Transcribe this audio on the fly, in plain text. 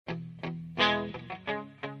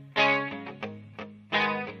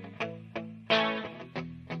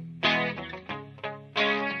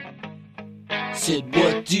Said,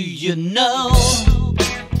 what do you know?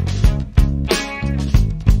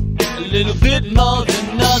 A little bit more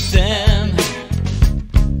than nothing.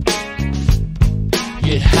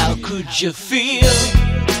 Yet how could you feel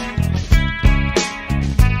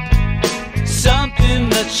something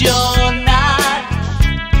that you're not?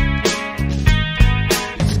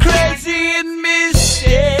 It's crazy and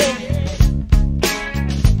misty,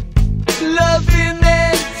 loving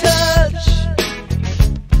and touch.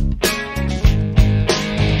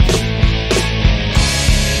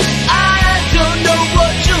 I don't know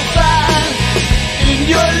what you'll find in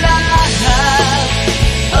your life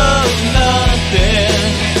of nothing.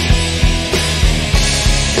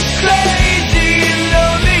 Crazy and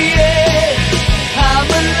lonely, yeah. I'm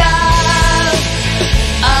alive,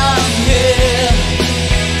 I'm here.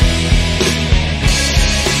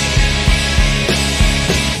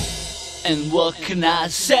 And what can I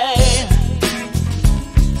say?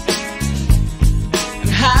 And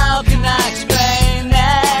how can I explain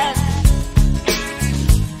that?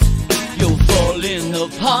 You're falling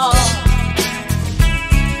apart,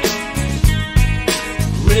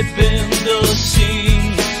 ripping the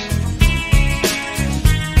seams.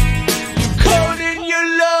 You're cold and you're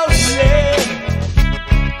lonely,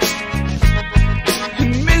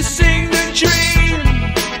 and missing the dream.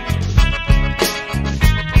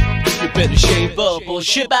 You better shape up or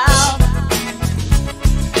ship out.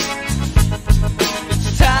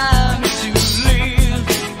 It's time to leave.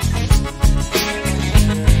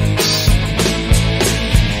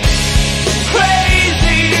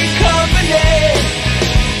 Crazy company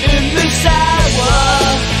in this hour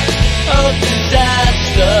of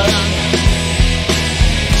disaster.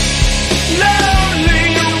 Lonely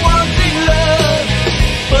and wanting love,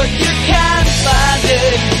 but you can't find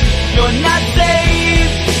it. You're not safe.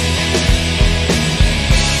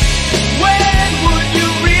 When would you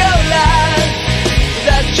realize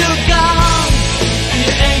that you're gone and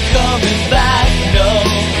you ain't coming back? No,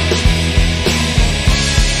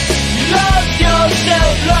 you lost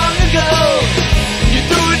yourself long ago. You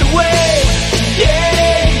threw it away,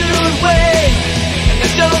 yeah, you threw it away, and I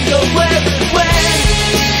don't know where it went.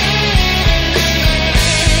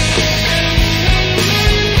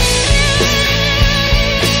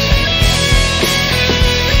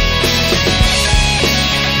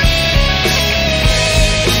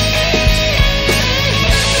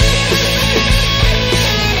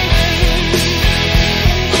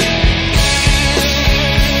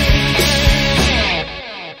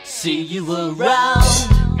 See you around,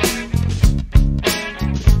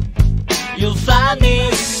 you'll find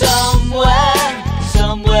me somewhere,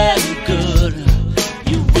 somewhere good.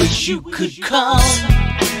 You wish you could come,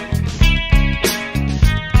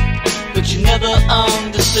 but you never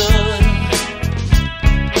understood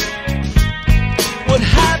what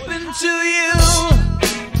happened to you.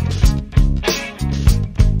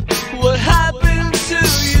 What happened to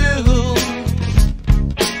you?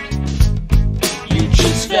 You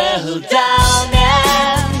just fell down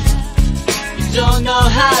and you don't know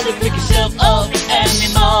how to pick yourself up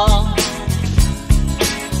anymore.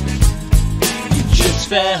 You just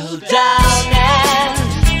fell down and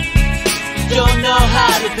you don't know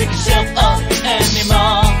how to pick yourself up